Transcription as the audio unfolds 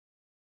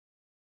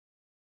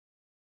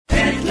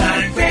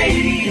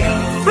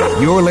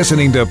You're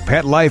listening to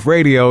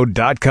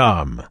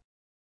PetLifeRadio.com.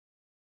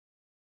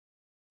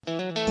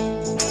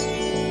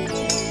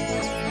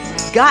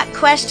 Got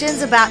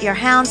questions about your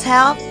hound's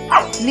health?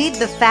 Need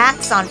the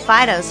facts on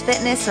Fido's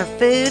fitness or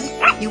food?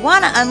 You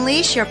want to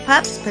unleash your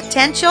pup's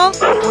potential?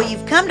 Well,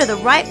 you've come to the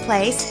right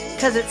place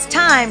because it's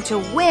time to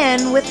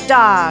win with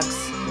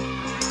dogs.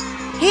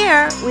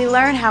 Here, we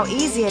learn how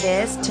easy it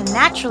is to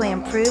naturally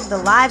improve the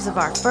lives of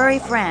our furry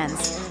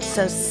friends.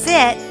 So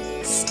sit,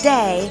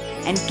 stay,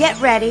 and get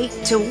ready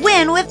to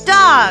win with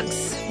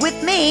dogs.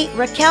 With me,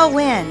 Raquel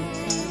Wynn.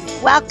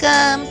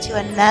 Welcome to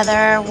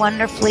another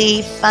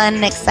wonderfully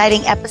fun,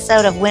 exciting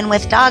episode of Win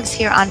with Dogs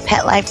here on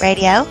Pet Life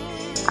Radio.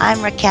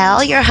 I'm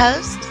Raquel, your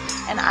host,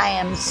 and I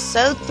am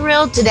so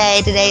thrilled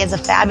today. Today is a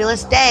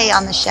fabulous day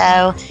on the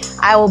show.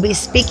 I will be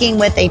speaking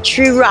with a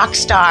true rock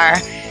star,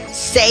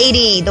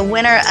 Sadie, the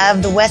winner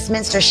of the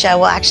Westminster show.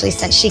 Well, actually,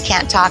 since she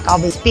can't talk,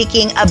 I'll be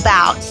speaking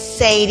about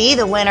Sadie,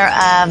 the winner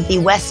of the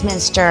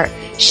Westminster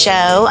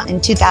show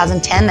in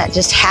 2010 that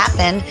just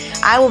happened.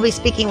 I will be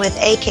speaking with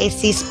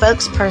AKC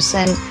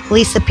spokesperson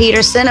Lisa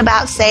Peterson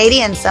about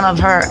Sadie and some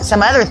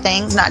other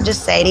things, not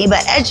just Sadie.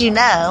 But as you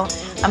know,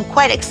 I'm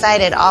quite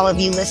excited, all of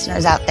you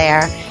listeners out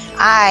there.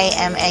 I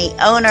am a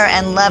owner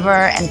and lover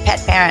and pet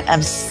parent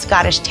of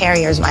Scottish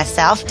Terriers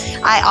myself.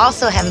 I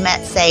also have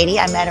met Sadie.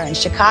 I met her in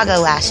Chicago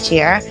last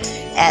year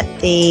at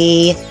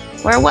the,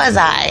 where was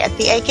I? At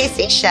the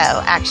AKC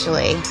show,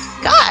 actually.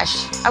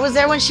 Gosh, I was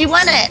there when she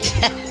won it.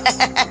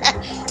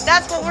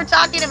 That's what we're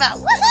talking about.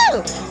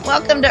 Woohoo!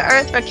 Welcome to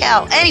Earth,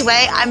 Raquel.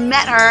 Anyway, I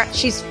met her.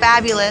 She's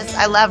fabulous.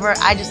 I love her.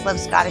 I just love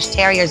Scottish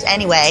Terriers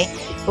anyway.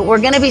 But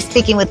we're going to be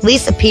speaking with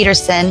Lisa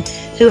Peterson,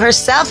 who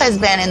herself has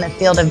been in the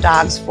field of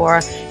dogs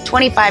for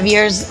 25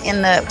 years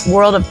in the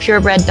world of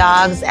purebred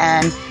dogs,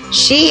 and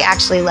she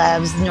actually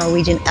loves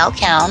Norwegian elk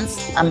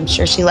hounds. I'm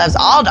sure she loves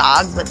all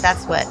dogs, but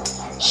that's what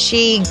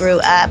she grew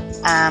up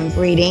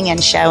breeding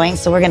and showing.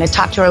 So we're going to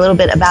talk to her a little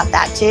bit about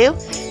that too.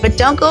 But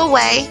don't go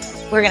away.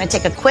 We're going to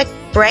take a quick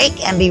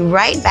break and be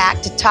right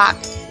back to talk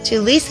to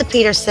Lisa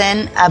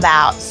Peterson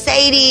about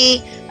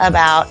Sadie,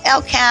 about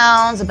elk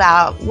hounds,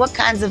 about what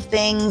kinds of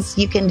things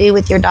you can do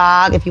with your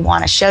dog if you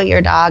want to show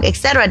your dog,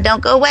 etc.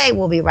 Don't go away.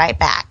 We'll be right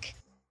back.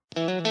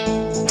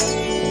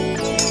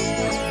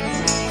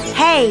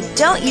 Hey,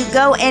 don't you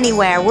go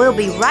anywhere. We'll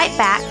be right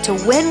back to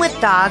Win with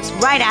Dogs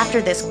right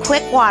after this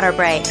quick water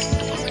break.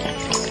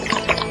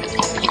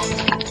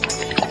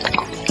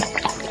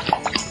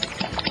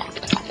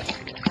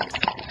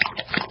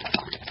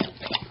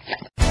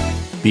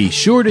 Be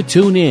sure to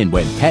tune in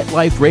when Pet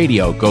Life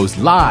Radio goes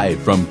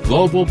live from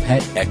Global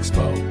Pet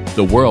Expo,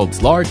 the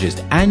world's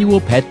largest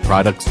annual pet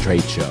products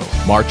trade show.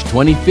 March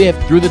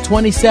 25th through the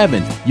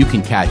 27th, you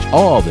can catch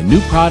all the new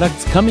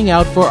products coming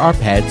out for our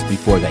pets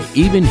before they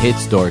even hit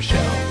store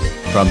shelves.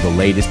 From the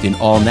latest in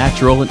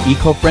all-natural and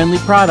eco-friendly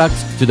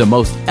products to the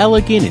most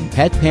elegant in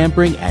pet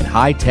pampering and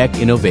high-tech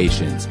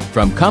innovations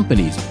from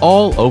companies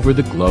all over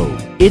the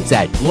globe. It's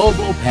at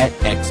Global Pet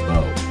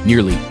Expo.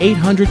 Nearly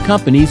 800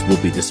 companies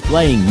will be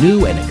displaying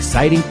new and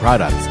exciting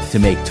products to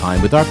make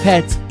time with our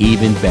pets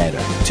even better.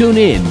 Tune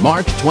in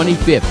March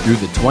 25th through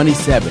the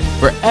 27th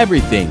for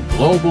everything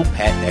Global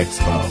Pet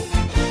Expo.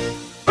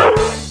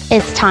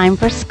 It's time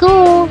for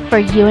school for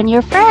you and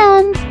your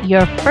friends,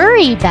 your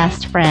furry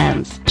best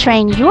friends.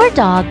 Train your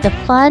dog the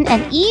fun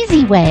and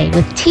easy way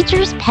with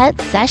Teacher's Pet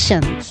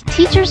Sessions.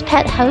 Teacher's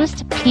Pet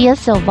host Pia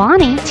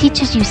Silvani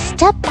teaches you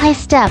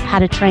step-by-step how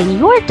to train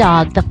your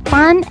dog the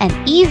fun and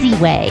easy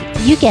way.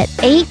 You get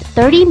 8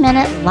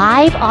 30-minute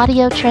live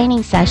audio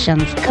training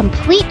sessions,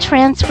 complete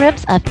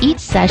transcripts of each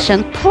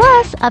session,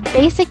 plus a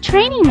basic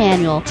training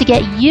manual to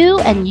get you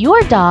and your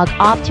dog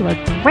off to a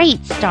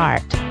great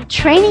start.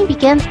 Training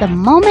begins the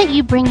moment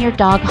you bring your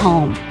dog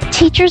home.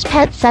 Teacher's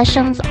Pet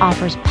Sessions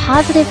offers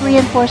positive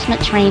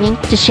reinforcement training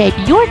to shape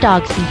your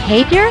dog's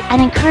behavior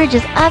and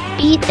encourages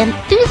upbeat,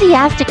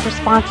 enthusiastic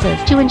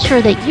responses to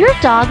ensure that your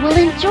dog will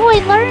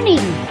enjoy learning.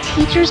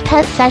 Teacher's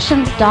Pet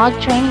Sessions dog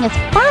training is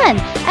fun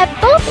at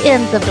both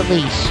ends of the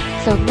leash.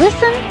 So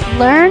listen,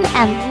 learn,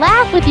 and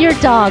laugh with your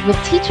dog with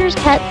Teacher's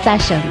Pet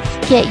Sessions.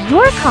 Get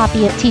your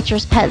copy of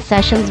Teacher's Pet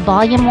Sessions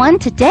Volume 1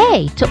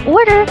 today. To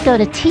order, go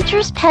to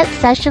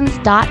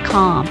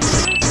teacherspetsessions.com.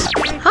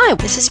 Hi,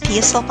 this is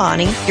Pia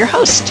Silvani, your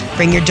host.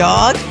 Bring your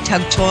dog,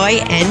 tug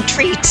toy, and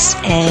treats,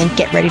 and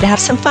get ready to have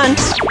some fun.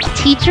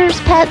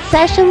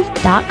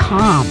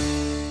 teacherspetsessions.com.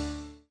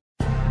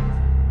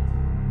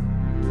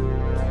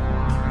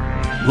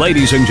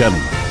 Ladies and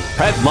gentlemen,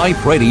 Pet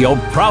Life Radio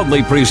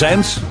proudly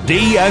presents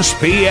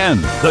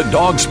DSPN, the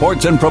Dog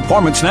Sports and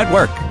Performance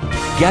Network.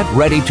 Get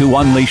ready to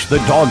unleash the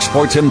dog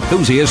sports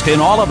enthusiast in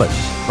all of us.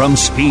 From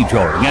speed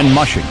drawing and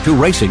mushing to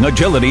racing,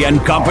 agility, and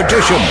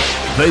competition.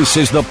 This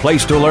is the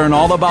place to learn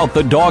all about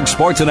the dog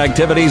sports and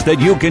activities that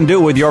you can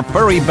do with your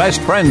furry best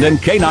friend and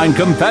canine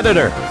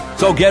competitor.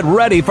 So get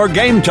ready for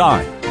game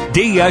time.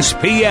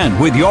 DSPN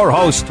with your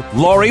host,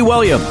 Lori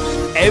Williams.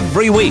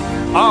 Every week,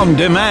 on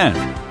demand.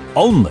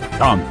 Only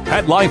on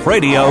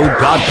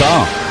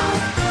PetLifeRadio.com.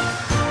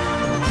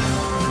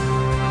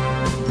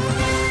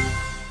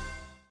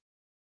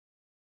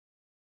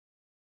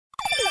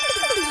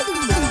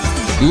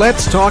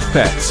 Let's Talk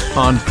Pets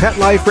on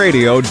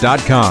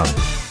PetLifeRadio.com.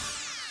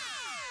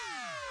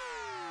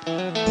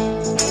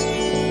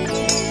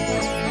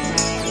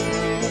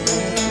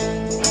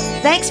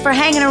 Thanks for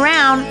hanging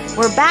around.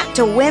 We're back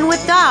to Win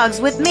with Dogs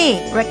with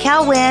me,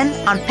 Raquel Wynn,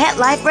 on Pet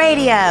Life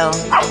Radio.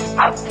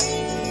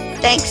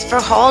 Thanks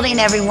for holding,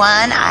 everyone.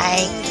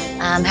 I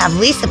have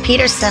Lisa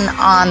Peterson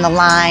on the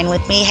line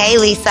with me. Hey,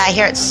 Lisa, I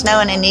hear it's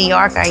snowing in New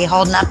York. Are you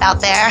holding up out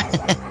there?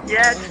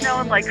 Yeah, it's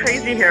snowing like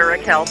crazy here,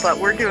 Raquel, but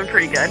we're doing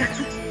pretty good.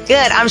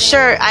 Good. I'm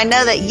sure. I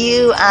know that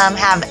you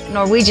have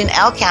Norwegian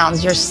elk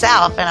hounds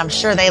yourself, and I'm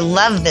sure they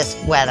love this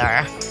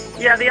weather.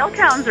 Yeah, the elk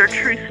hounds are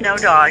true snow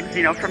dogs,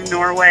 from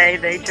Norway.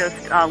 They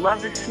just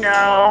love the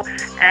snow.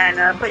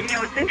 And but,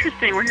 it's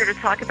interesting. We're here to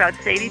talk about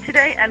Sadie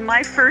today. And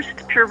my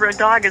first purebred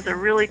dog as a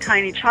really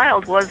tiny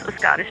child was a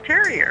Scottish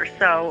Terrier.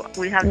 So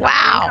we have something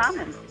in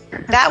common.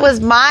 That was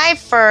my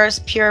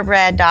first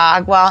purebred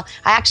dog. Well,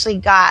 I actually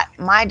got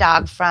my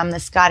dog from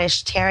the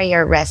Scottish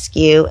Terrier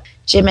Rescue,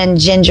 Jim and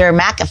Ginger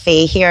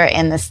McAfee, here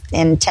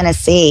in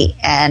Tennessee.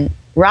 And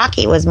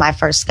Rocky was my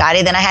first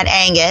Scottie. Then I had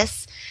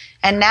Angus.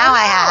 And now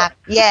I have,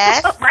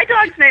 yes. My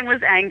dog's name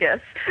was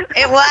Angus.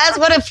 It was?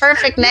 What a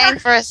perfect name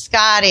for a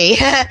Scottie.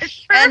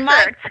 It's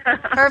perfect.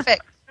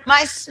 Perfect.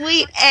 My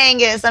sweet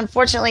Angus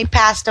unfortunately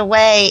passed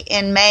away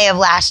in May of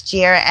last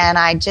year, and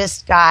I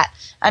just got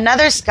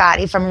another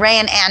Scottie from Ray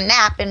and Ann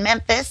Knapp in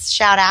Memphis.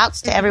 Shout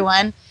outs to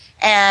everyone.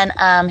 And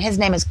his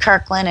name is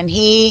Kirkland, and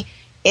he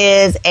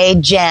is a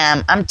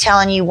gem. I'm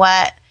telling you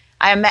what.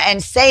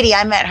 And Sadie,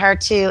 I met her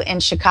too in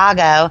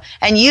Chicago,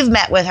 and you've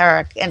met with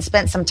her and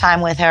spent some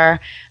time with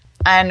her.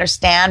 I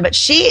understand, but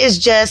she is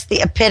just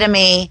the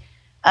epitome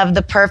of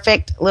the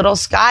perfect little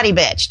Scottie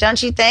bitch,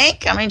 don't you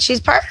think? I mean, she's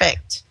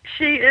perfect.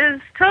 She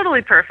is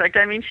totally perfect.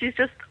 I mean, she's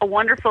just a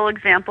wonderful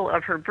example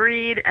of her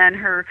breed, and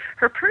her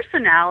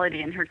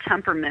personality and her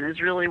temperament is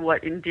really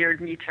what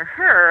endeared me to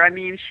her. I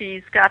mean,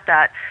 she's got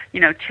that,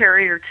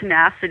 terrier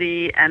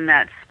tenacity and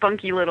that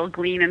spunky little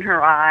gleam in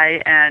her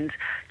eye and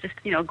just,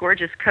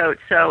 gorgeous coat.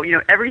 So,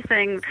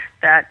 everything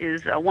that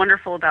is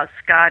wonderful about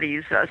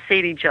Scotties,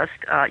 Sadie just,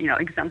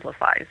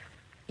 exemplifies.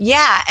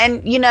 Yeah,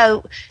 and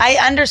I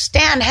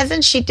understand.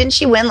 Didn't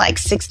she win like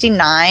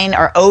 69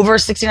 or over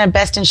 69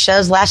 Best in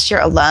Shows last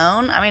year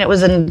alone? I mean, it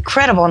was an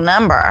incredible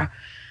number.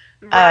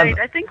 Right.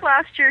 I think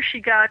last year she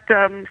got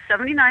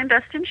 79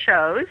 Best in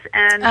Shows,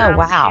 and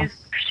wow.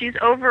 she's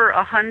over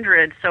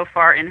 100 so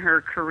far in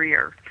her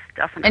career.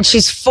 Definitely. And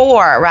she's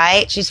 4,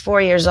 right? She's 4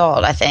 years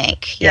old, I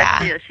think. Yes, yeah.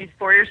 She is. She's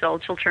 4 years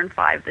old. She'll turn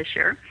 5 this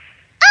year.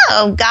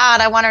 Oh,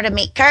 God, I want her to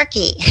meet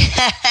Kirky.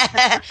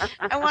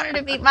 I want her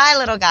to meet my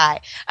little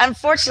guy.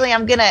 Unfortunately,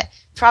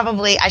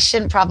 I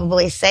shouldn't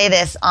probably say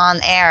this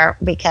on air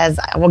because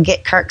I will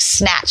get Kirk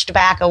snatched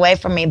back away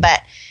from me,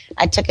 but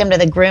I took him to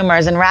the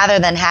groomers, and rather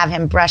than have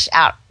him brush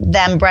out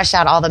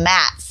all the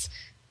mats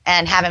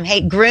and have him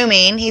hate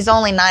grooming, he's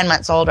only 9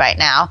 months old right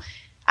now,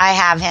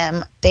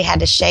 they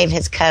had to shave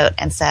his coat,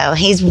 and so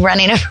he's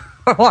running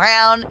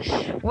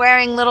around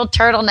wearing little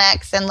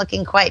turtlenecks and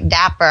looking quite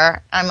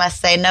dapper. I must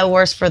say, no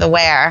worse for the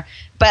wear.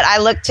 But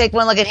I take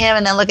one look at him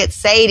and then look at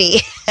Sadie.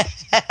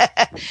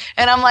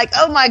 And I'm like,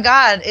 oh my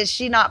God, is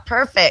she not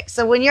perfect?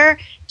 So when you're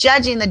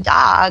judging the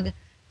dog,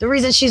 the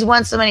reason she's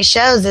won so many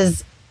shows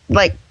is,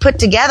 like, put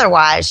together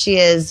wise, she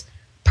is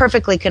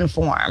perfectly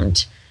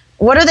conformed.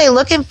 What are they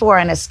looking for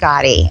in a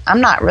Scottie?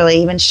 I'm not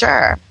really even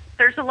sure.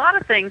 There's a lot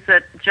of things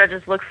that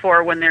judges look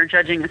for when they're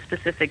judging a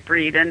specific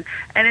breed, and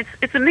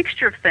it's a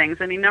mixture of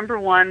things. I mean, number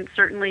one,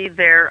 certainly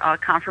their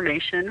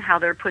conformation, how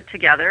they're put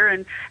together,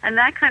 and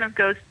that kind of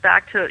goes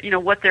back to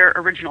what their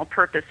original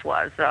purpose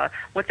was,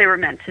 what they were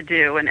meant to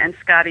do. And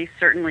Scotties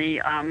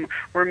certainly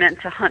were meant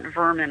to hunt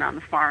vermin on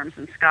the farms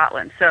in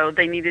Scotland, so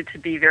they needed to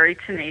be very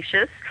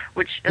tenacious,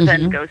 which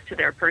then goes to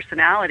their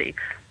personality.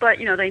 But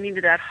they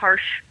needed that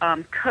harsh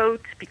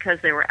coat because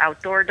they were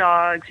outdoor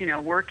dogs,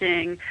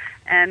 working.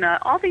 And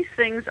all these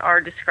things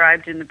are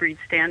described in the breed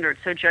standard,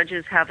 so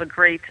judges have a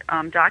great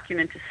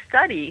document to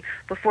study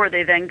before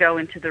they then go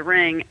into the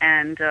ring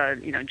and,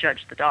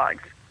 judge the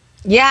dogs.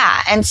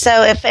 Yeah, and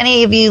so if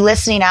any of you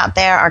listening out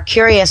there are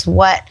curious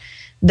what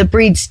the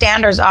breed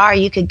standards are,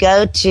 you could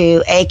go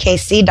to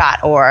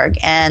akc.org,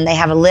 and they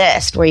have a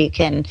list where you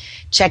can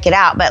check it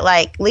out. But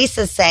like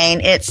Lisa's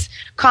saying, it's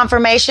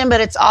conformation, but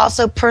it's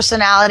also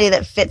personality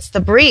that fits the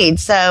breed.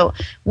 So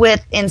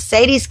in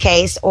Sadie's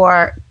case,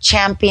 or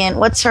Champion,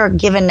 what's her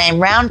given name?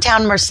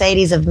 Roundtown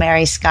Mercedes of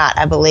Mary Scott,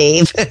 I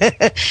believe.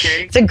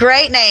 It's a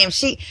great name.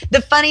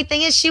 The funny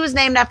thing is she was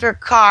named after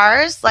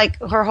cars, like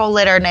her whole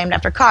litter named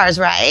after cars,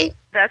 right?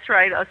 That's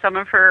right. Some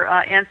of her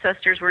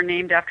ancestors were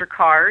named after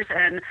cars,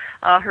 and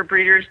her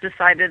breeders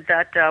decided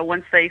that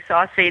once they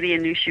saw Sadie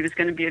and knew she was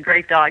going to be a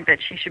great dog,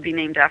 that she should be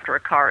named after a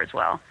car as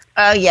well.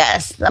 Oh,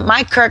 yes.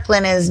 My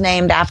Kirkland is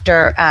named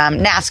after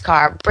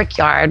NASCAR.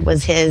 Brickyard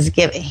was his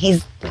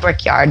he's the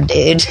Brickyard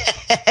dude.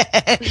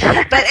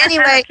 But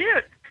anyway,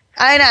 cute.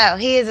 I know.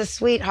 He is a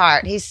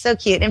sweetheart. He's so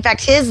cute. In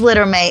fact, his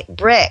litter mate,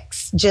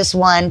 Bricks, just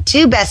won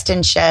 2 Best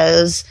in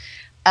Shows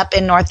up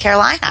in North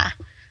Carolina.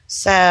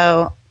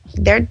 So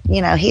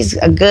he's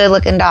a good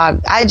looking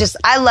dog.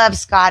 I love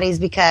Scotties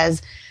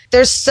because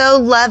they're so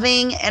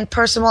loving and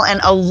personal and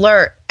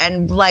alert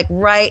and like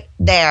right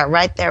there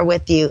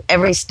with you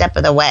every step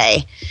of the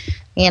way,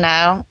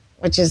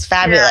 which is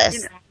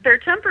fabulous. Yeah, their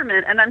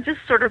temperament, and I'm just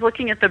sort of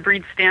looking at the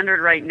breed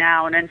standard right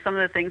now, and then some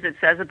of the things it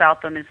says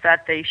about them is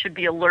that they should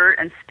be alert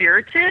and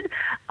spirited,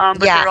 but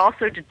they're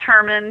also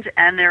determined,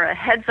 and they're a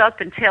heads-up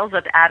and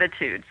tails-up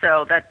attitude.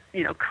 So that,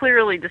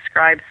 clearly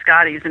describes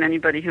Scotties, and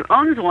anybody who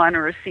owns one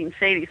or has seen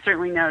Sadie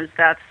certainly knows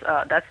that's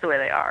the way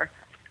they are.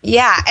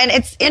 Yeah, and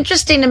it's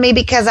interesting to me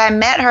because I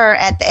met her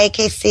at the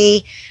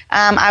AKC.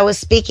 I was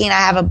speaking. I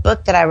have a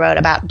book that I wrote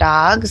about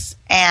dogs,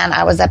 and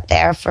I was up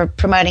there for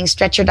promoting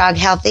Stretch Your Dog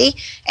Healthy.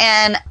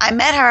 And I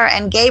met her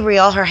and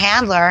Gabriel, her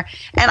handler,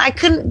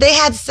 and they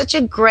had such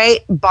a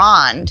great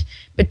bond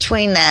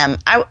between them.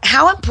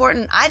 How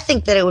important, I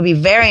think that it would be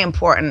very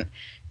important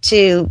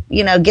to,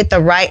 get the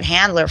right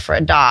handler for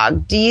a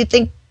dog. Do you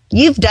think?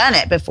 You've done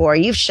it before.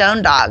 You've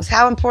shown dogs.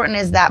 How important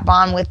is that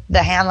bond with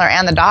the handler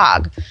and the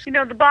dog?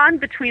 The bond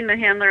between the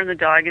handler and the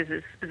dog is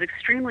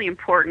extremely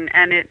important,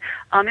 and it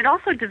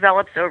also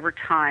develops over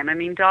time. I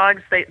mean,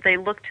 dogs, they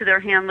look to their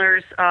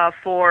handlers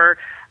for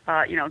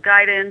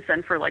guidance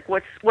and for like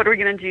what are we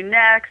going to do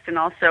next, and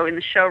also in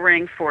the show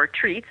ring for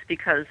treats,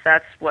 because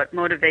that's what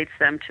motivates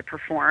them to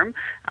perform,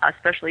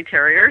 especially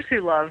terriers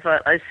who love,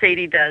 as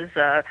Sadie does,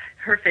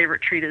 her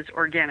favorite treat is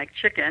organic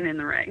chicken in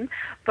the ring.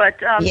 But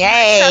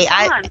yay!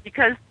 It's fun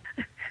because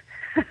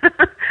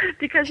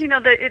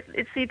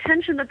it's the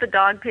attention that the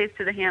dog pays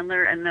to the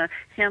handler and the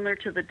handler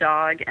to the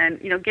dog.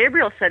 And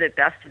Gabriel said it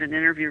best in an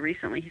interview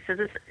recently. He says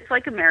it's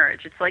like a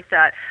marriage. It's like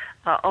that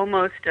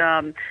almost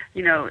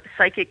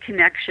psychic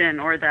connection,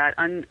 or that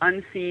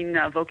unseen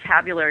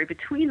vocabulary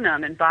between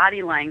them and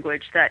body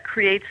language that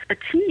creates a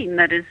team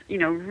that is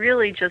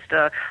really just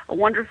a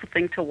wonderful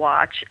thing to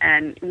watch.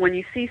 And when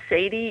you see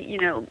Sadie,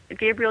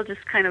 Gabriel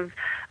just kind of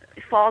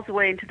falls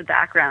away into the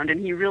background,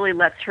 and he really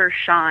lets her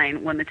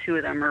shine when the two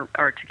of them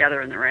are together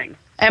in the ring.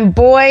 And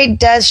boy,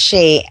 does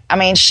she. I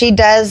mean, she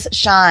does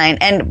shine,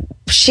 and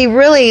she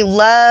really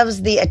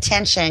loves the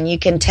attention. You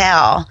can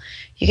tell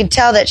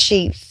that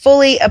she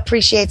fully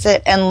appreciates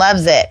it and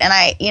loves it. And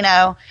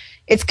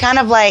it's kind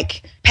of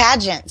like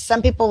pageants.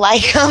 Some people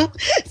like them,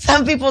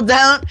 some people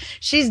don't.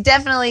 She's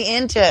definitely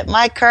into it.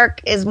 My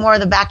Kirk is more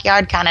the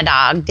backyard kind of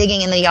dog,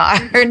 digging in the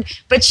yard,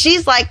 but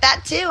she's like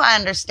that too, I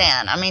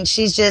understand. I mean,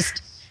 she's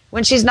just,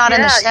 when she's not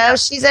in the show,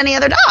 she's any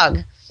other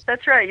dog.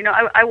 That's right.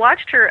 I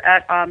watched her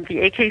at the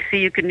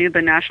AKC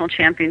Eukanuba National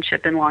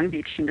Championship in Long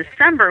Beach in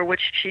December,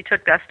 which she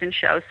took best in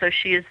show, so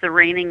she is the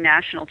reigning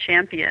national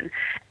champion.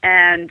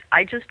 And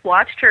I just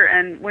watched her,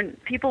 and when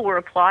people were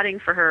applauding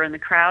for her in the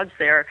crowds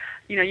there,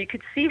 you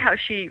could see how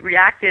she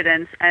reacted,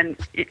 and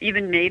it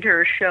even made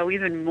her show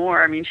even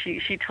more. I mean,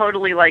 she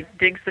totally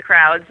digs the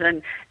crowds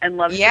and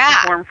loves to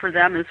perform for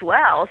them as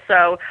well.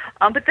 So,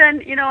 but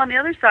then, on the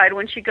other side,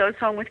 when she goes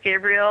home with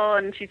Gabriel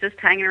and she's just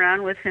hanging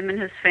around with him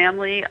and his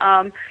family,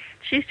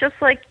 she's just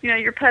like,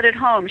 your pet at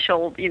home.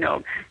 She'll,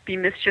 be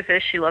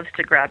mischievous. She loves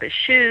to grab his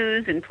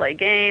shoes and play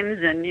games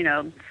and,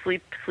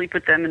 sleep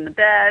with them in the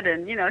bed.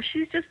 And,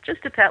 she's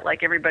just a pet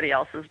like everybody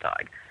else's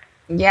dog.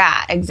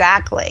 Yeah,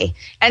 exactly.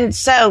 And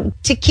so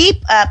to keep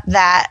up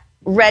that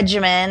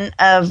regimen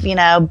of,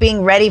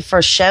 being ready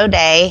for show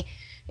day,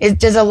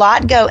 does a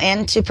lot go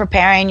into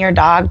preparing your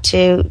dog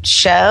to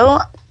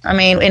show? I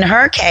mean, in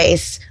her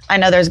case, I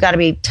know there's got to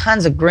be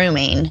tons of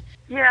grooming.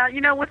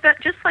 Yeah, with that,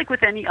 just like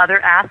with any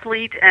other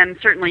athlete, and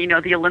certainly,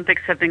 the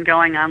Olympics have been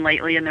going on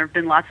lately, and there have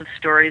been lots of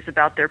stories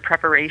about their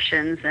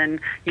preparations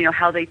and,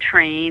 how they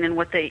train and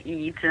what they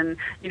eat and,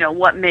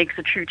 what makes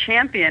a true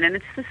champion. And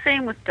it's the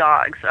same with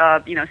dogs.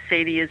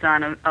 Sadie is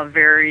on a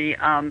very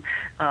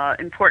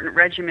important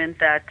regimen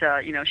that,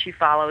 she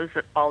follows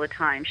all the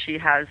time. She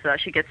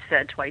gets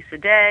fed twice a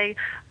day.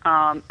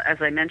 As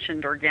I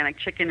mentioned, organic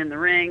chicken in the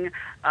ring.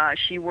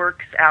 She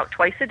works out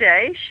twice a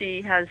day.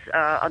 She has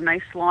a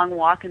nice long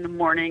walk in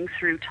the morning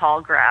through tall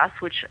grass,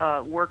 which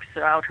works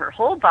out her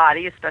whole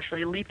body,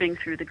 especially leaping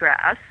through the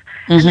grass.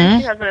 Mm-hmm. And then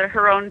she has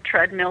her own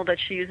treadmill that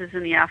she uses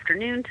in the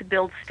afternoon to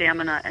build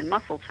stamina and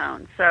muscle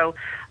tone. So,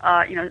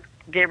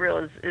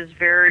 Gabriel is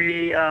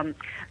very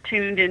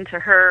tuned into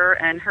her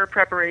and her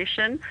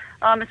preparation.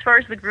 As far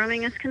as the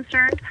grooming is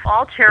concerned,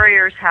 all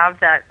terriers have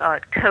that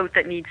coat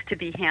that needs to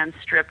be hand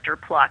stripped or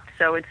plucked,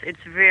 so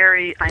it's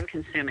very time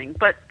consuming.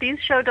 But these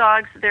show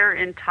dogs, they're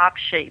in top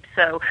shape,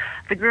 so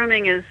the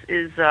grooming is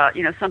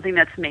something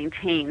that's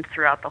maintained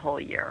throughout the whole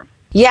year.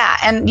 Yeah,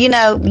 and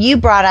you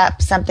brought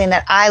up something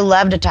that I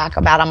love to talk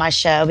about on my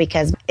show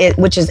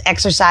which is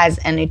exercise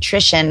and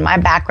nutrition. My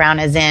background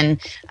is in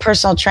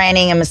personal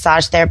training and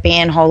massage therapy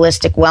and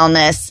holistic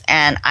wellness,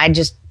 and I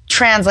just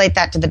translate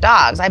that to the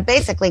dogs. I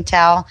basically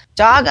tell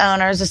dog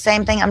owners the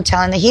same thing I'm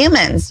telling the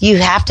humans. You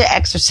have to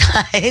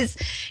exercise,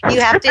 you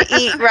have to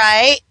eat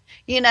right,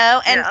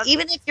 and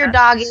even if your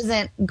dog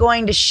isn't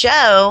going to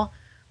show,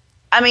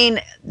 I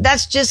mean,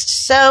 that's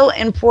just so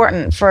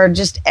important for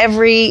just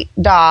every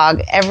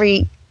dog,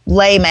 every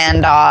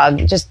layman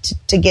dog, just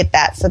to get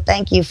that. So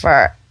thank you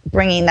for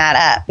bringing that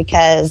up,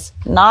 because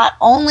not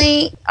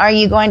only are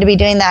you going to be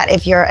doing that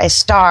if you're a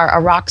star,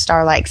 a rock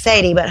star like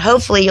Sadie, but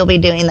hopefully you'll be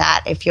doing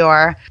that if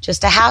you're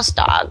just a house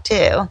dog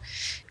too.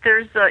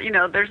 There's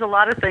a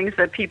lot of things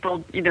that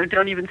people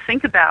don't even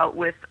think about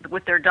with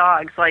their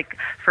dogs. Like,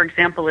 for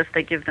example, if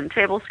they give them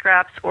table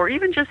scraps or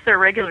even just their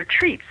regular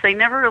treats, they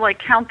never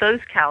count those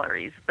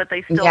calories, but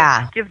they still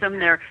give them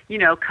their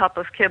cup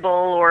of kibble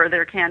or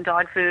their canned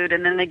dog food,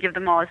 and then they give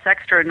them all this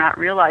extra, not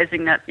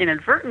realizing that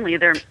inadvertently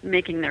they're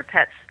making their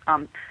pets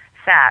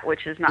fat,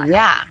 which is not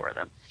healthy for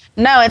them.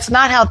 No, it's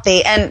not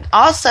healthy. And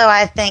also,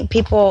 I think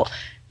people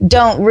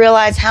don't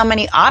realize how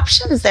many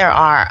options there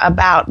are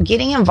about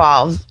getting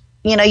involved.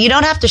 You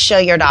don't have to show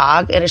your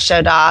dog at a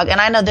show dog. And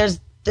I know there's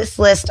this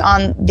list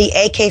on the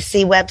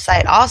AKC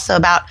website also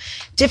about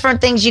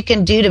different things you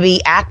can do to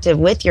be active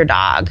with your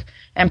dog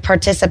and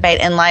participate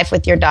in life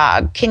with your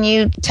dog. Can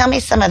you tell me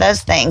some of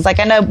those things?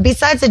 Like, I know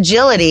besides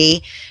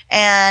agility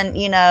and,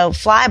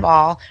 fly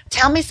ball,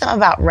 tell me some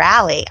about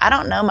Rally. I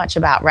don't know much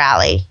about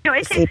Rally.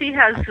 AKC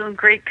has some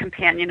great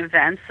companion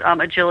events.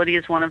 Agility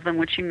is one of them,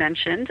 which you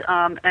mentioned,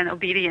 and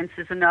obedience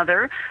is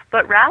another.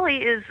 But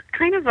Rally is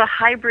kind of a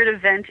hybrid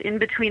event in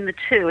between the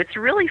two. It's a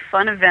really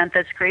fun event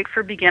that's great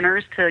for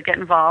beginners to get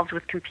involved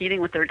with competing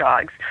with their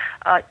dogs.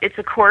 It's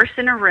a course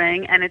in a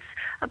ring, and it's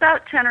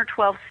about 10 or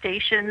 12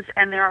 stations,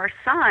 and there are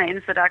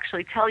signs that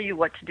actually tell you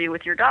what to do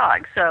with your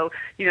dog. So,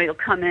 you'll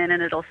come in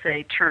and it'll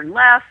say turn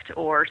left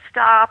or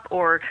stop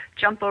or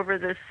jump over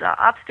this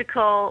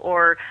obstacle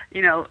or,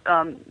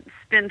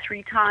 spin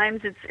 3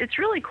 times. It's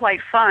really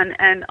quite fun.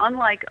 And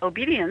unlike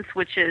obedience,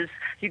 which is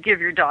you give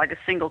your dog a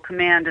single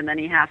command and then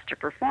he has to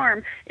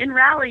perform, in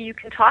Rally you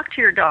can talk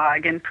to your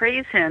dog and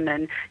praise him,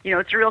 and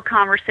it's a real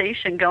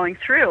conversation going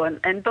through,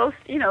 and both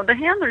the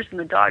handlers and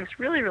the dogs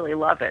really, really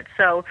love it.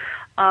 So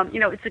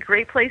it's a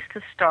great place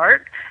to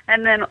start.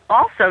 And then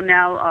also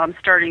now,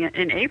 starting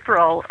in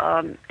April,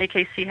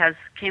 AKC has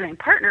Canine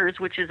Partners,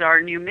 which is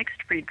our new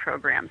mixed breed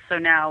program. So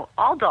now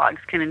all dogs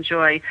can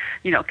enjoy,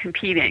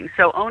 competing.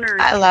 So owners...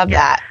 I love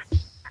that.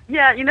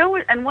 Yeah,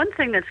 and one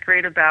thing that's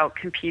great about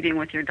competing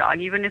with your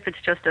dog, even if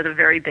it's just at a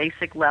very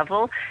basic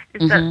level,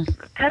 is that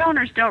pet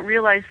owners don't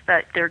realize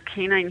that their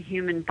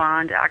canine-human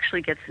bond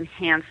actually gets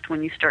enhanced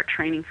when you start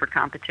training for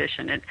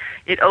competition.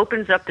 It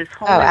opens up this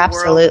whole new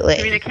world of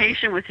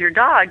communication with your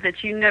dog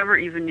that you never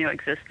even knew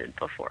existed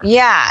before.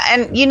 Yeah,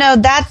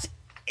 and that's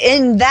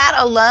in that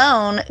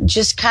alone,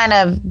 just kind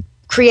of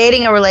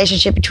creating a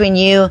relationship between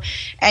you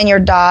and your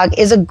dog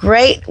is a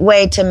great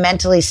way to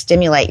mentally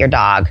stimulate your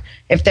dog.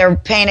 If they're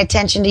paying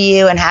attention to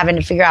you and having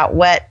to figure out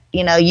what,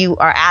 you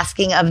are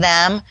asking of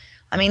them.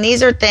 I mean,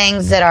 these are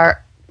things that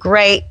are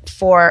great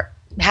for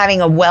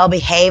having a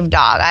well-behaved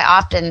dog. I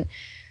often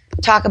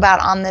talk about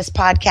on this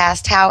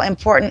podcast how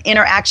important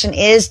interaction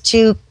is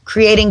to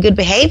creating good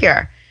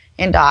behavior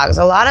in dogs.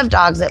 A lot of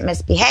dogs that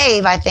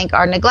misbehave, I think,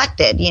 are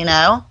neglected,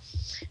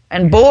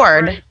 and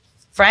bored. Right.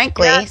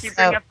 Frankly. Yes, you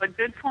bring up a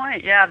good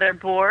point. Yeah, they're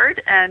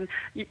bored, and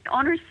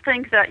owners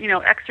think that,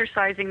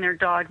 exercising their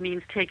dog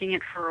means taking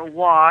it for a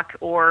walk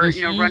or,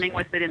 running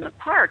with it in the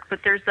park.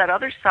 But there's that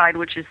other side,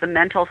 which is the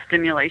mental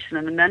stimulation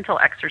and the mental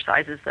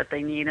exercises that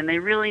they need, and they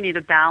really need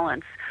a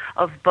balance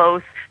of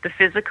both the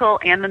physical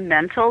and the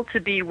mental to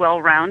be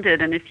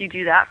well-rounded. And if you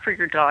do that for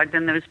your dog,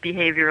 then those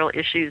behavioral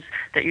issues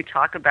that you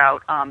talk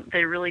about,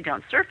 they really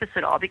don't surface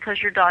at all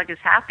because your dog is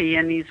happy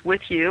and he's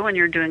with you and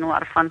you're doing a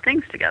lot of fun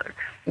things together.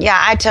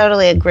 Yeah, I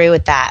totally agree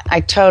with that.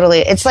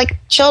 It's like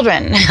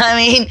children. I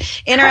mean,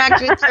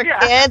 interact with your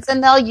kids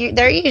and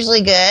they're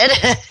usually good.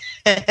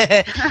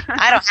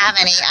 I don't have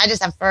any. I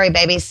just have furry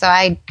babies, so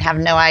I have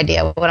no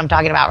idea what I'm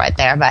talking about right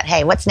there. But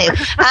hey, what's new?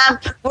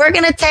 We're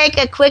going to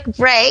take a quick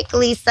break,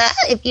 Lisa.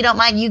 If you don't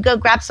mind, you go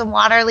grab some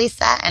water,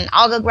 Lisa, and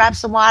I'll go grab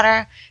some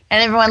water.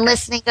 And everyone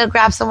listening, go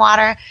grab some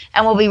water.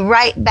 And we'll be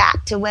right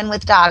back to Win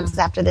with Dogs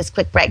after this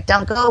quick break.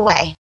 Don't go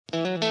away.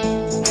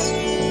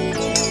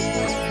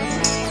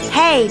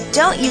 Hey,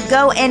 don't you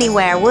go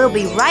anywhere. We'll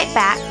be right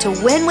back to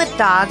Win with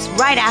Dogs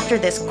right after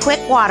this quick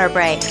water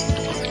break.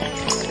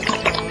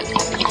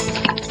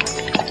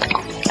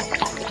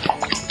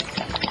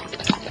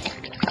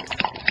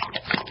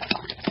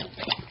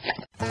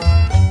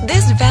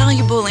 This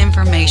valuable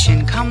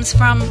information comes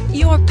from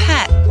your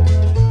pet.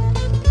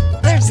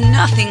 There's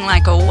nothing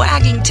like a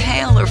wagging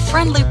tail or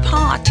friendly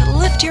paw to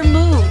lift your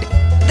mood.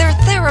 They're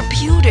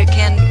therapeutic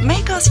and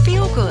make us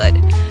feel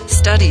good.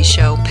 Studies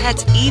show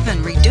pets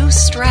even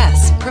reduce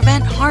stress,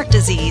 prevent heart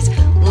disease,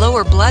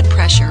 lower blood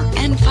pressure,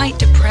 and fight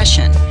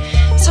depression.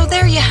 So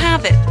there you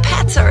have it.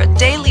 Pets are a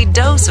daily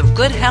dose of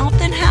good health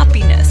and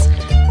happiness.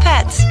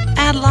 Pets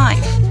add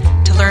life.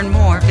 To learn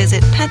more,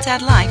 visit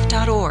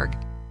petsaddlife.org.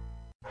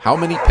 How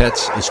many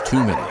pets is too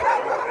many?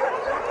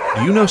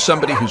 Do you know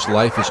somebody whose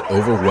life is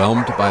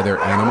overwhelmed by their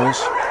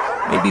animals?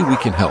 Maybe we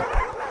can help.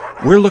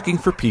 We're looking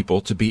for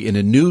people to be in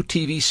a new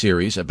TV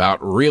series about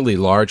really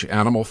large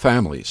animal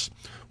families.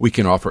 We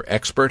can offer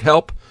expert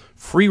help,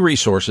 free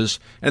resources,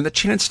 and the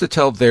chance to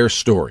tell their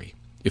story.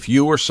 If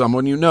you or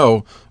someone you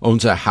know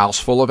owns a house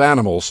full of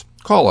animals,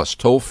 Call us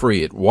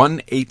toll-free at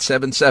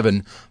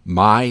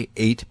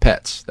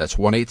 1-877-MY-8-PETS. That's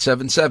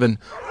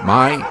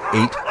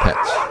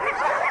 1-877-MY-8-PETS.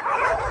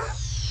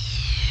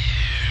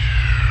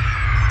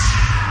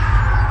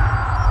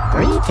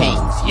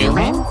 Greetings,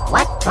 human.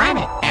 What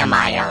planet am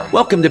I on?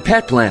 Welcome to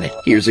Pet Planet.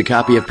 Here's a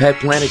copy of Pet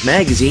Planet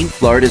Magazine,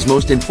 Florida's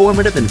most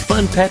informative and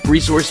fun pet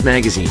resource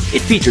magazine.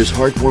 It features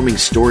heartwarming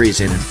stories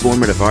and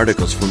informative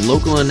articles from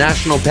local and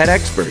national pet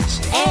experts.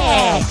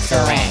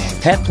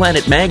 Excellent. Pet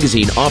Planet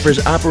Magazine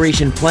offers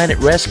Operation Planet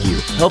Rescue,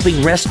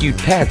 helping rescued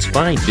pets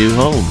find new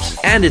homes.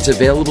 And it's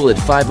available at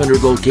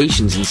 500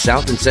 locations in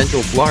South and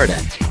Central Florida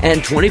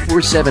and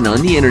 24/7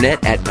 on the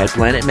internet at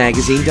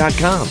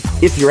petplanetmagazine.com.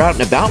 If you're out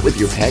and about with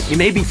your pet, you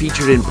may be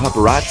featured in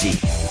Paparazzi,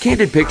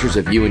 candid pictures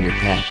of you and your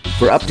pet.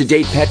 For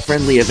up-to-date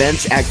pet-friendly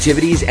events,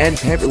 activities, and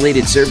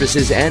pet-related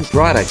services and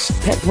products,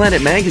 Pet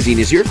Planet Magazine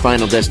is your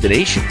final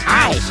destination.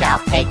 I shall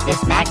take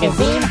this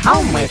magazine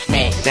home with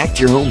me. Back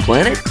to your home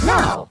planet?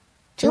 No,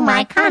 to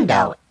my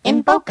condo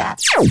in Boca.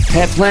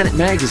 Pet Planet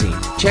Magazine.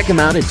 Check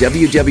them out at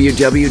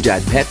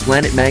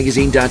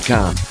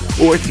www.petplanetmagazine.com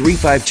or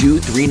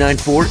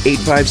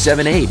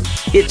 352-394-8578.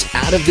 It's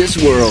out of this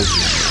world.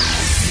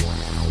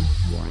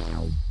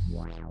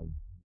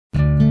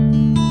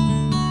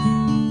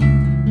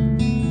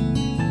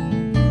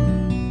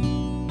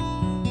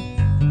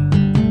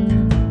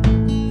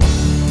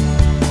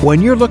 When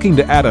you're looking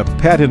to add a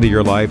pet into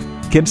your life,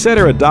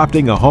 consider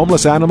adopting a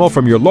homeless animal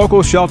from your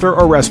local shelter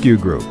or rescue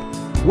group.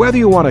 Whether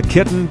you want a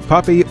kitten,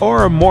 puppy,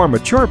 or a more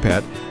mature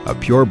pet, a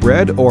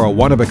purebred or a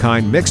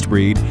one-of-a-kind mixed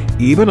breed,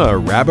 even a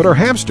rabbit or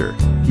hamster,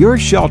 your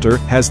shelter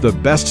has the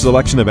best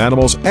selection of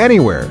animals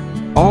anywhere,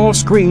 all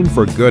screened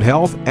for good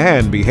health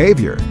and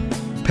behavior.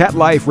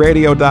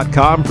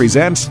 PetLifeRadio.com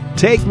presents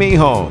Take Me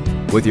Home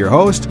with your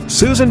host,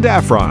 Susan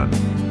Daffron.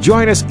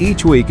 Join us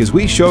each week as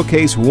we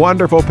showcase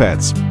wonderful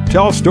pets,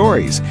 tell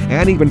stories,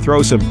 and even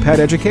throw some pet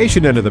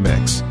education into the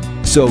mix.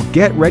 So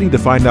get ready to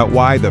find out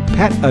why the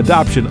pet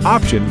adoption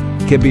option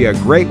can be a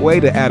great way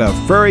to add a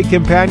furry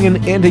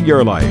companion into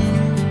your life.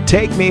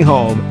 Take Me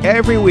Home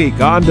every week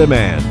on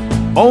demand,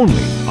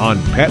 only on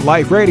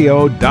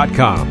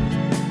PetLifeRadio.com.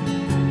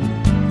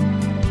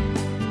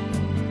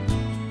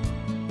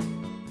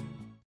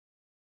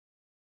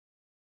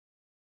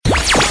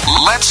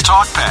 Let's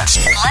talk pets.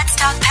 Let's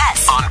talk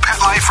pets On Pet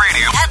Life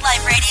Radio. Pet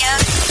Life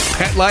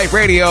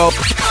Radio.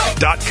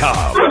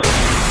 PetLifeRadio.com.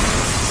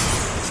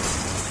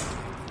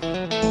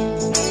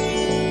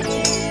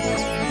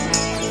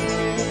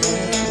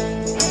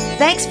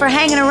 Thanks for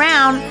hanging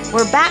around.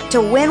 We're back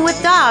to Win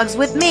with Dogs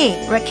with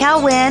me,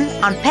 Raquel Wynn,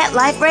 on Pet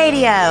Life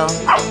Radio.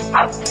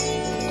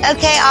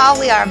 Okay, all,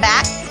 we are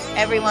back.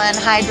 Everyone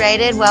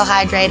hydrated, well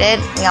hydrated.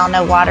 We all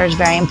know water is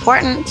very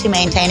important to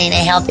maintaining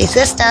a healthy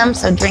system,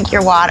 so drink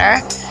your water.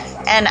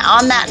 And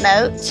on that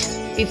note,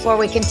 before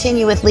we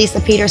continue with Lisa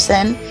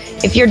Peterson,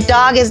 if your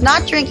dog is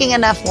not drinking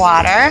enough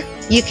water,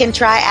 you can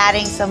try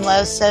adding some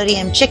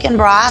low-sodium chicken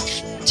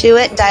broth to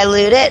it,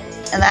 dilute it,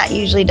 and that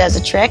usually does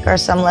a trick, or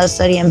some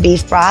low-sodium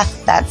beef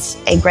broth. That's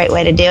a great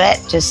way to do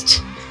it.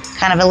 Just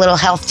kind of a little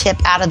health tip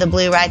out of the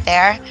blue right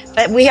there.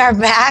 But we are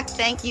back.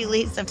 Thank you,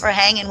 Lisa, for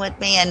hanging with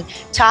me and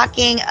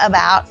talking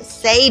about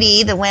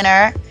Sadie, the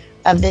winner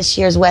of this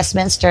year's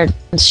Westminster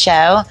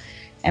show.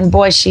 And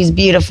boy, she's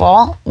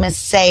beautiful, Miss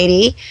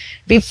Sadie.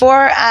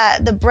 Before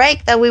the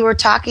break, though, we were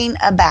talking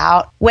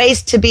about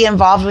ways to be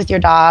involved with your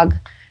dog.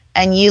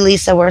 And you,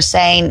 Lisa, were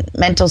saying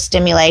mental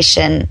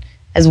stimulation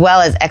as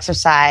well as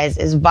exercise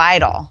is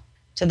vital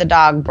to the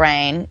dog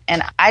brain.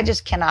 And I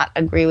just cannot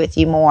agree with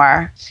you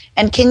more.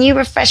 And can you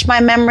refresh my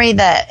memory,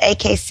 the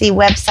AKC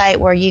website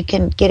where you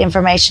can get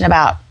information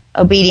about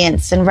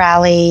obedience and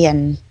rally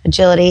and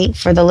agility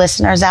for the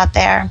listeners out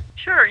there?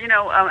 Sure.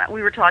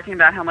 We were talking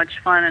about how much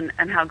fun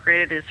and how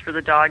great it is for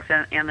the dogs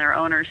and their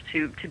owners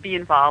to be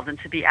involved and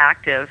to be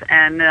active.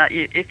 And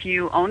if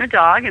you own a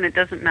dog, and it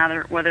doesn't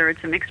matter whether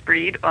it's a mixed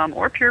breed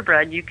or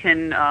purebred, you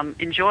can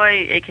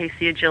enjoy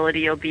AKC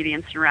Agility,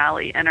 Obedience, and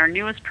Rally. And our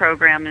newest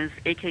program is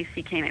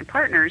AKC Canine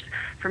Partners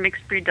for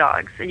mixed breed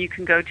dogs. And you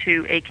can go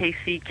to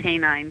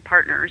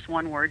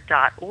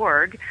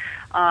akccaninepartners.org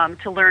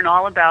to learn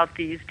all about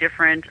these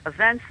different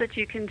events that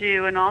you can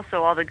do, and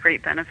also all the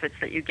great benefits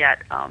that you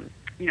get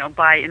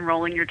by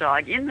enrolling your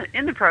dog in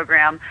the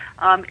program.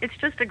 It's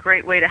just a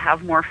great way to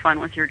have more fun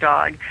with your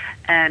dog,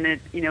 and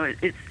it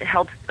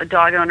helps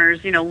dog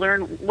owners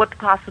learn what the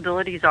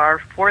possibilities are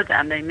for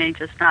them. They may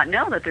just not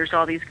know that there's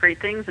all these great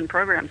things and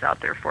programs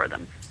out there for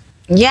them.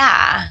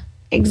 Yeah,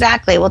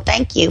 exactly. Well,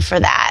 thank you for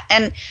that.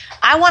 And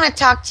I want to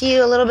talk to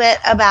you a little bit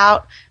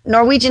about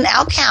Norwegian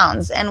elk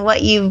hounds and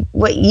what you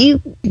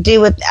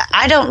do with.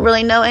 I don't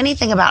really know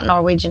anything about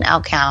Norwegian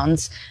elk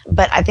hounds,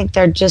 but I think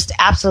they're just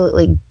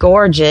absolutely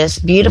gorgeous,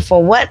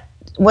 beautiful.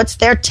 What's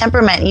their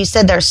temperament? You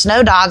said they're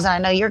snow dogs, and I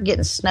know you're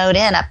getting snowed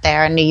in up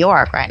there in New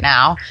York right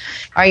now.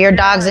 Are your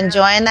dogs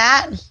enjoying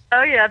that?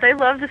 Oh, yeah, they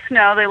love the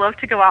snow. They love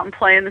to go out and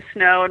play in the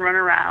snow and run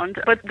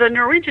around. But the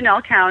Norwegian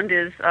elk hound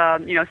is,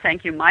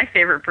 thank you, my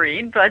favorite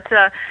breed. But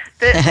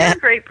they're a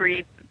great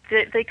breed.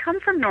 They come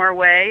from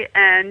Norway,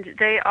 and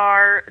they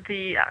are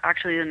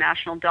actually the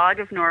national dog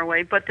of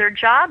Norway. But their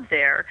job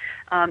there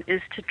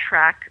is to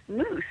track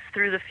moose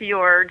through the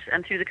fjords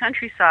and through the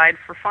countryside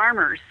for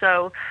farmers.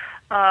 So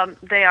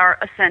they are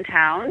a scent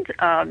hound.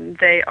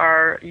 They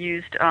are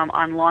used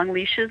on long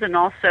leashes and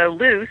also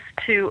loose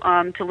to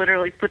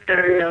literally put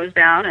their nose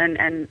down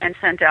and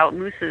scent out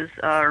moose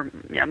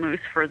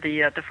for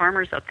the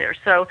farmers up there.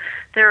 So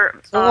they're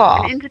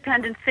an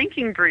independent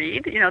thinking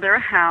breed. They're a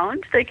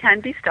hound. They can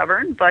be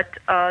stubborn, but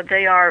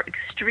they are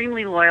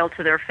extremely loyal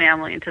to their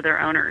family and to their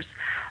owners.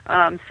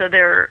 So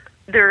they're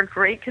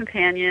great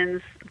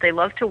companions. They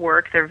love to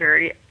work. They're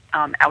very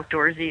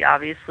outdoorsy,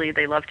 obviously.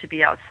 They love to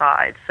be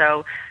outside.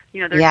 So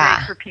they're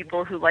great for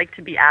people who like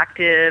to be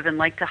active and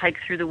like to hike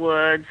through the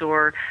woods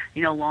or,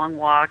 long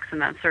walks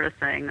and that sort of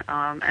thing.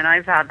 And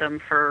I've had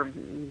them for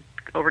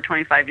over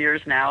 25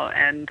 years now,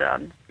 and,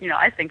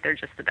 I think they're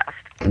just the best.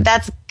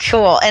 That's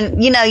cool.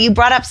 And, you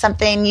brought up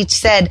something. You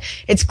said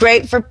it's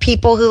great for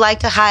people who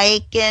like to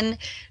hike and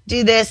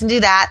do this and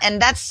do that.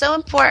 And that's so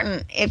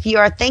important if you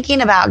are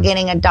thinking about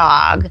getting a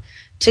dog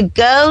to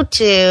go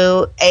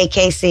to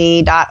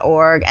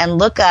akc.org and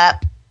look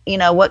up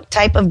what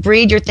type of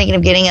breed you're thinking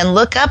of getting and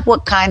look up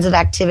what kinds of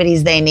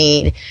activities they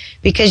need,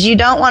 because you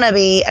don't want to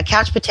be a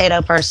couch potato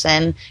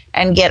person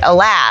and get a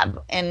lab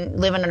and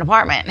live in an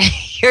apartment.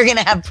 You're going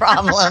to have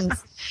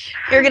problems.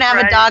 You're going to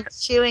have a dog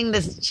chewing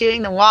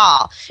the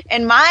wall.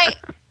 In my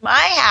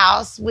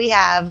house, we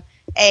have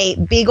a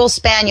Beagle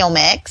Spaniel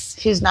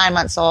mix who's 9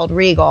 months old,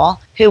 Regal,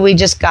 who we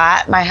just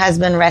got. My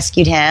husband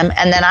rescued him.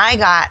 And then I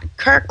got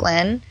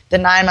Kirkland, the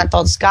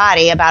 9-month-old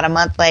Scotty, about a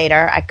month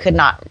later.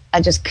 I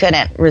just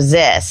couldn't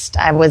resist.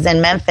 I was in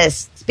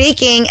Memphis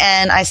speaking,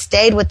 and I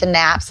stayed with the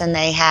Knapps, and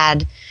they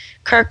had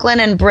Kirkland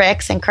and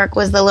Bricks, and Kirk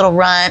was the little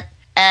runt.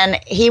 And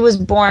he was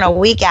born a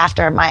week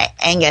after my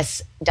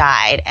Angus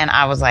died. And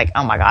I was like,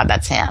 oh, my God,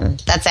 that's him.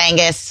 That's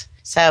Angus.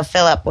 So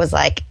Philip was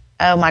like,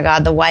 oh, my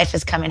God, the wife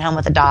is coming home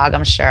with a dog,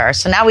 I'm sure.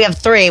 So now we have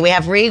 3. We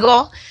have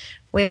Regal,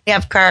 we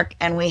have Kirk,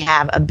 and we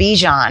have a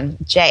Bichon,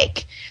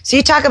 Jake. So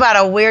you talk about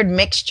a weird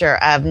mixture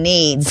of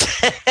needs.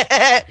 Well,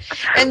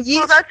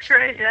 that's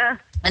great, yeah.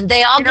 And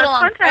they all get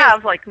along. It's fun to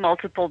have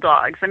multiple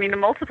dogs. I mean, a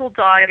multiple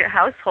dog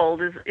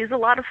household is a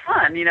lot of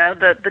fun.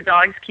 The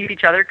dogs keep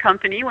each other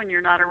company when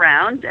you're not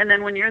around, and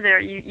then when you're there,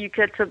 you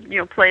get to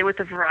play with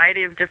a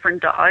variety of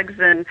different dogs,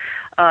 and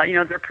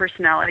their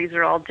personalities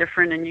are all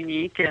different and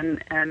unique,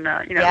 and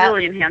it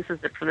really enhances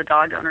it for the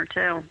dog owner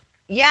too.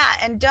 Yeah,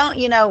 and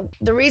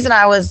the reason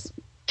I was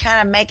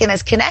kind of making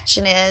this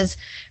connection is,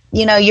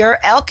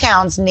 your elk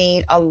hounds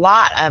need a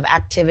lot of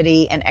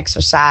activity and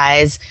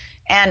exercise.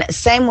 And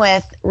same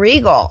with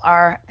Regal,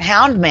 our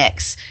hound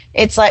mix.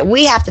 It's like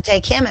we have to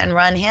take him and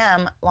run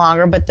him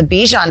longer, but the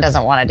Bichon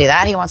doesn't want to do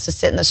that. He wants to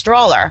sit in the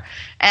stroller.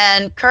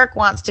 And Kirk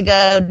wants to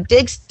go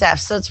dig stuff.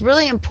 So it's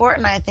really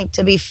important, I think,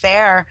 to be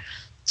fair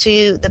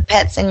to the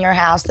pets in your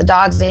house, the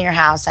dogs in your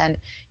house, and,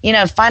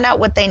 find out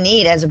what they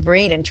need as a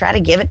breed and try to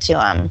give it to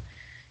them.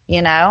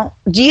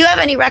 Do you have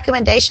any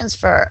recommendations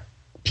for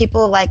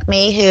people like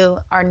me who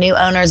are new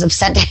owners of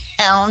scent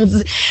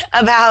hounds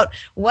about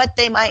what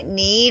they might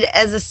need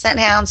as a scent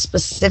hound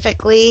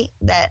specifically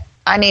that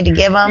I need to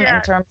give them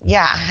in terms?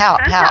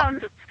 Help.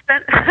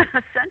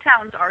 Scent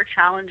hounds are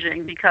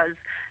challenging because,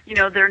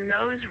 their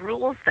nose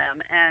rules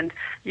them, and,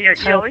 you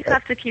always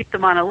have to keep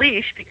them on a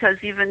leash because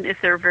even if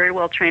they're very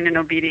well trained in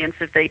obedience,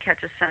 if they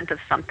catch a scent of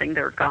something,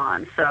 they're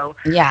gone. So,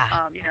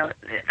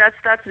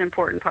 that's an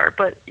important part.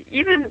 But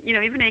even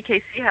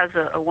AKC has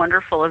a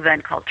wonderful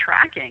event called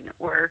tracking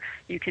where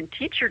you can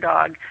teach your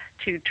dog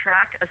to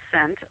track a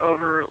scent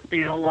over,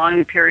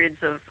 long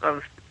periods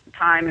of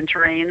time and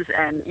terrains,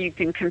 and you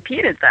can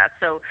compete at that.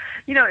 So,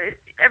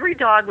 every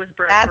dog was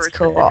bred for a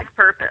specific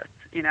purpose,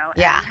 and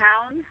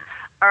hounds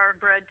are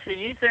bred to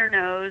use their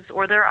nose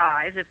or their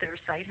eyes if they're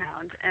sight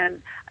hounds.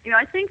 And,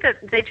 I think that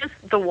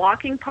the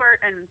walking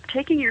part and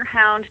taking your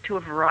hound to a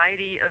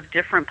variety of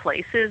different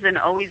places and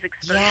always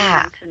exposing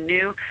them to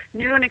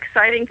new and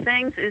exciting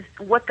things is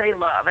what they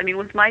love. I mean,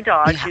 with my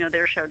dogs,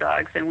 they're show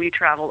dogs, and we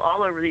travel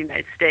all over the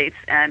United States,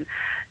 and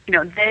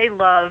they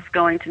love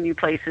going to new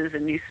places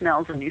and new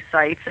smells and new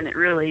sights, and it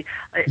really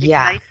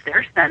ignites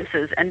their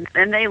senses, and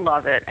they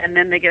love it. And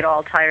then they get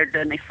all tired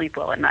and they sleep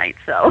well at night.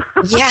 So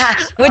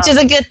which is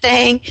a good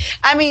thing.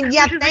 I mean,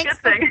 thanks.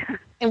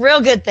 A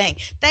real good thing.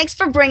 Thanks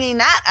for bringing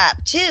that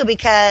up too,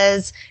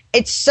 because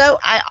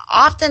I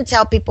often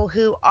tell people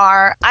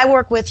I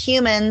work with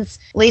humans,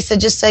 Lisa,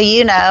 just so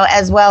you know,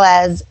 as well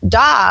as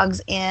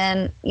dogs,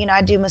 and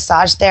I do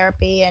massage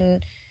therapy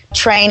and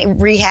train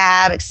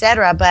rehab,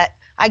 etc. But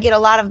I get a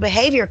lot of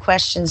behavior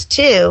questions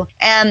too.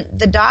 And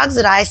the dogs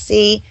that I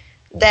see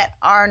that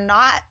are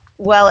not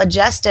well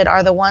adjusted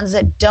are the ones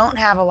that don't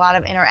have a lot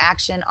of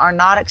interaction, are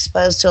not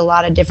exposed to a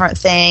lot of different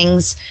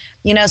things,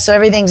 so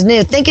everything's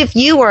new. Think if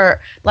you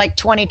were like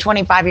 20,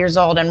 25 years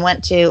old and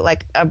went to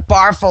like a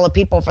bar full of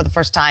people for the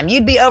first time,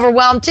 you'd be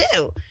overwhelmed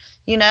too,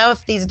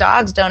 if these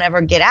dogs don't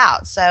ever get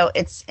out. So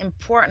it's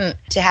important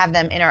to have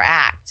them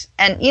interact.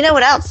 And you know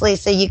what else,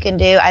 Lisa, you can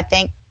do, I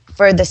think,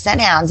 for the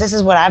scent hounds, this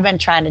is what I've been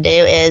trying to do,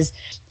 is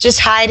just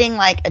hiding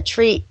like a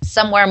treat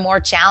somewhere more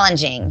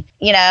challenging.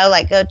 You know,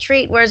 like a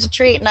treat, where's a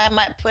treat? And I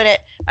might put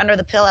it under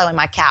the pillow in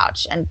my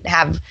couch and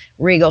have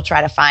Regal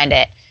try to find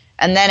it.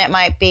 And then it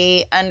might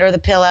be under the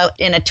pillow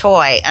in a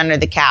toy under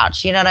the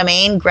couch. You know what I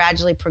mean?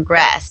 Gradually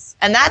progress.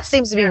 And that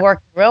seems to be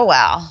working real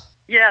well.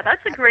 Yeah,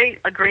 that's a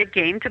great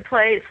game to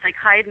play. It's like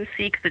hide and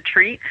seek the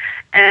treat.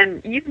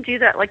 And you can do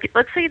that, like,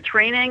 let's say it's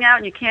raining out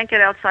and you can't get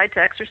outside to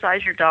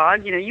exercise your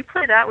dog. You know, you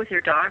play that with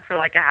your dog for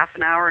like a half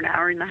an hour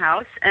in the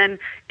house, and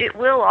it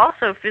will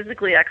also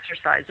physically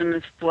exercise him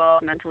as well,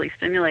 mentally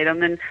stimulate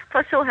him, and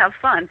plus he'll have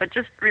fun. But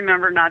just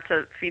remember not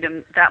to feed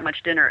him that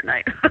much dinner at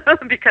night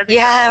because he's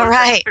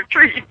right.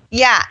 Treat.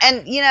 Yeah,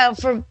 and you know,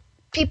 for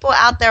people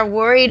out there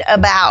worried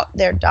about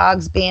their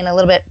dogs being a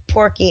little bit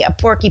a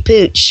porky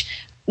pooch.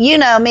 You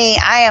know me,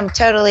 I am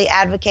totally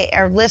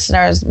or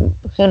listeners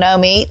who know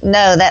me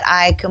know that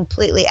I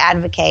completely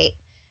advocate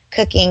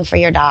cooking for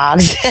your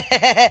dogs.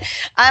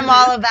 I'm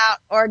all about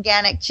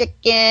organic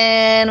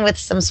chicken with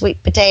some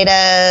sweet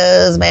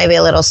potatoes, maybe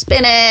a little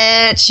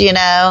spinach, you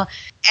know,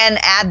 and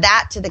add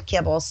that to the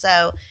kibble.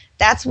 So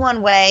that's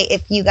one way.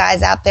 If you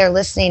guys out there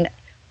listening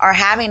are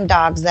having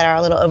dogs that are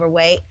a little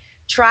overweight,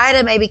 try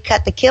to maybe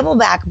cut the kibble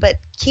back, but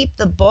keep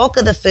the bulk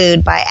of the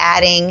food by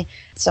adding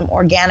some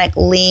organic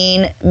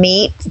lean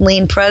meat,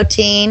 lean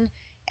protein,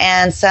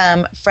 and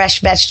some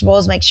fresh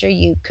vegetables. Make sure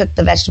you cook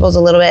the vegetables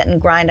a little bit and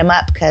grind them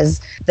up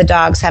because the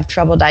dogs have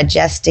trouble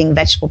digesting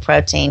vegetable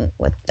protein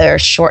with their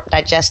short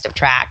digestive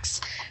tracts.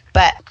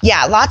 But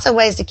yeah, lots of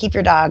ways to keep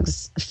your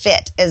dogs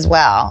fit as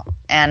well.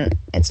 And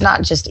it's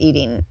not just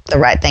eating the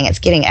right thing, it's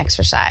getting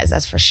exercise,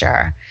 that's for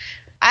sure.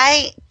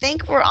 I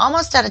think we're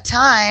almost out of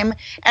time,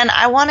 and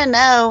I want to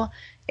know,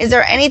 is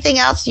there anything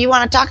else you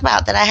want to talk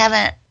about that I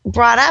haven't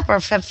brought up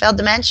or failed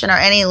to mention, or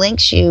any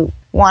links you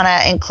want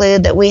to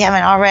include that we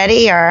haven't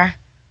already, or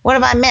what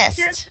have I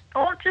missed?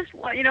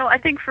 I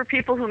think for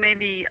people who may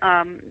be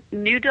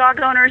new dog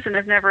owners and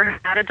have never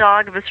had a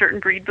dog of a certain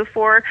breed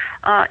before,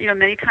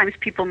 many times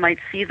people might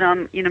see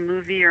them in a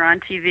movie or on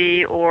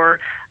TV or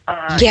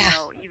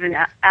even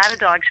at a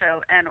dog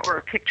show or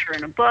a picture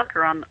in a book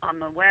or on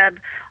the web.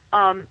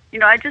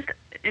 I just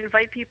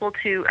invite people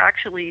to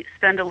actually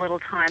spend a little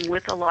time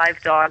with a live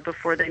dog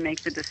before they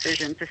make the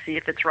decision to see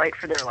if it's right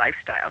for their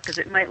lifestyle, because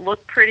it might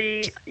look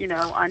pretty,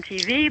 on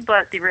TV,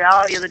 but the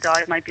reality of the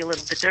dog might be a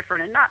little bit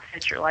different and not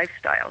fit your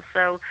lifestyle.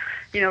 So,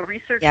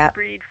 research the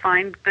breed,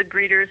 find good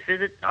breeders,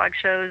 visit dog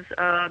shows,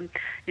 go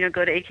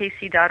to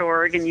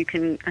akc.org and you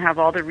can have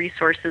all the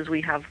resources.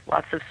 We have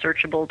lots of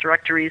searchable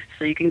directories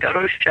so you can go to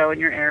a show in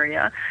your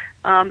area.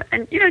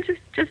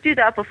 Just do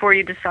that before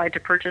you decide to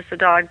purchase a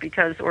dog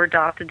or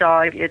adopt a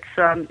dog. It's,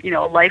 a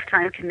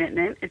lifetime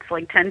commitment. It's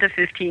like 10 to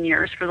 15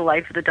 years for the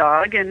life of the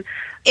dog. And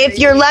if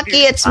you're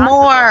lucky, it's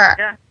more.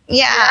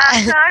 Yeah,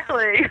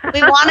 exactly.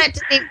 We want it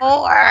to be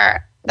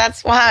more.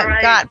 That's why,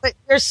 God, but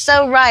you're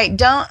so right.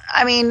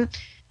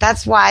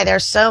 That's why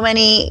there's so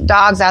many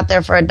dogs out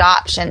there for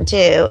adoption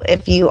too.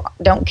 If you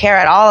don't care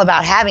at all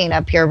about having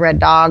a purebred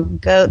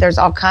dog, there's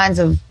all kinds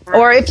of,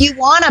 or if you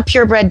want a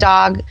purebred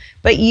dog,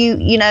 but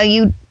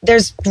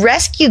there's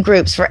rescue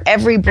groups for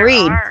every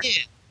breed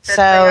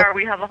too.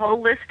 We have a whole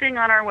listing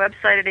on our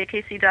website at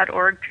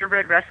akc.org,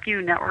 purebred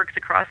rescue networks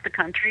across the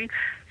country.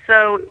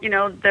 So,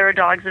 there are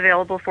dogs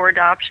available for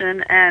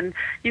adoption. And,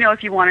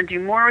 if you want to do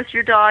more with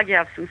your dog, you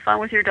have some fun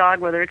with your dog,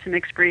 whether it's a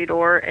mixed breed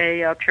or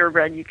a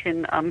purebred, you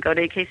can go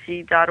to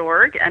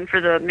akc.org. And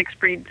for the mixed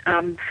breed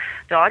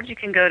dogs, you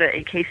can go to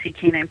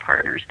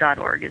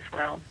akccaninepartners.org as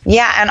well.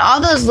 Yeah, and all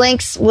those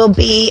links will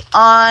be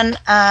on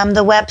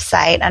the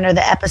website under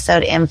the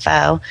episode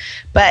info.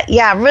 But,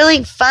 yeah,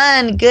 really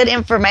fun, good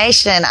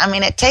information.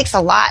 It takes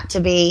a lot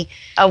to be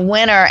a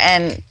winner.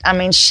 And,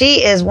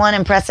 she is one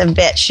impressive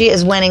bitch. She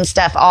is winning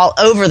stuff all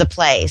over the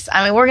place.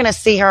 We're going to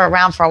see her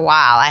around for a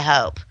while, I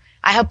hope.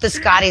 I hope the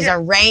Scotties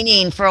are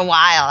reigning for a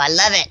while. I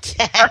love it.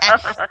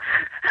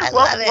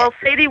 Well,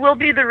 Sadie will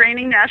be the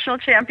reigning national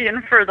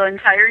champion for the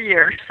entire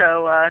year.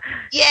 So,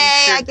 yay,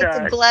 I get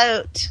to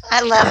gloat.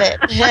 I love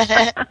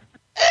it.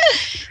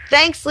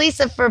 Thanks,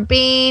 Lisa, for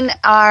being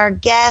our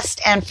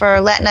guest and for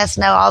letting us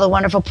know all the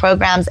wonderful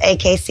programs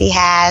AKC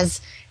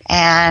has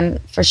and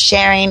for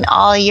sharing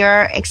all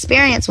your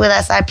experience with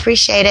us. I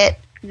appreciate it.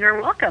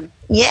 You're welcome.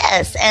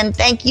 Yes, and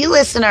thank you,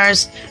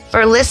 listeners,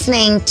 for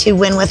listening to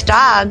Win with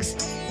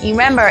Dogs. You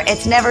remember,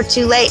 it's never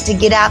too late to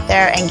get out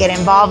there and get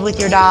involved with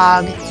your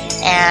dog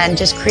and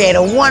just create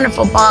a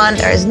wonderful bond.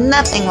 There is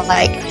nothing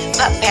like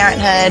pup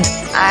parenthood.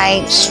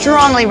 I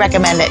strongly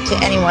recommend it to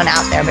anyone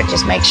out there, but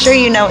just make sure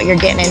you know what you're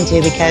getting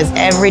into because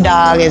every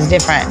dog is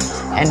different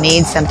and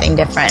needs something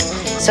different.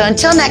 So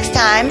until next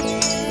time,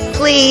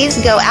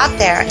 please go out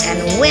there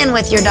and win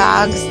with your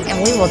dogs,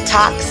 and we will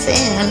talk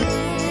soon.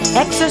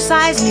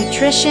 Exercise,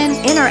 nutrition,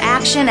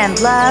 interaction, and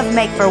love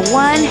make for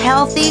one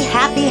healthy,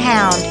 happy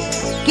hound.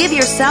 Give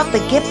yourself the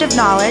gift of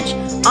knowledge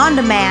on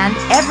demand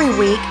every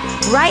week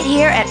right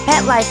here at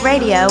Pet Life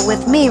Radio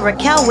with me,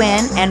 Raquel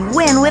Wynn, and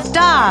Win with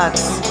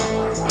Dogs.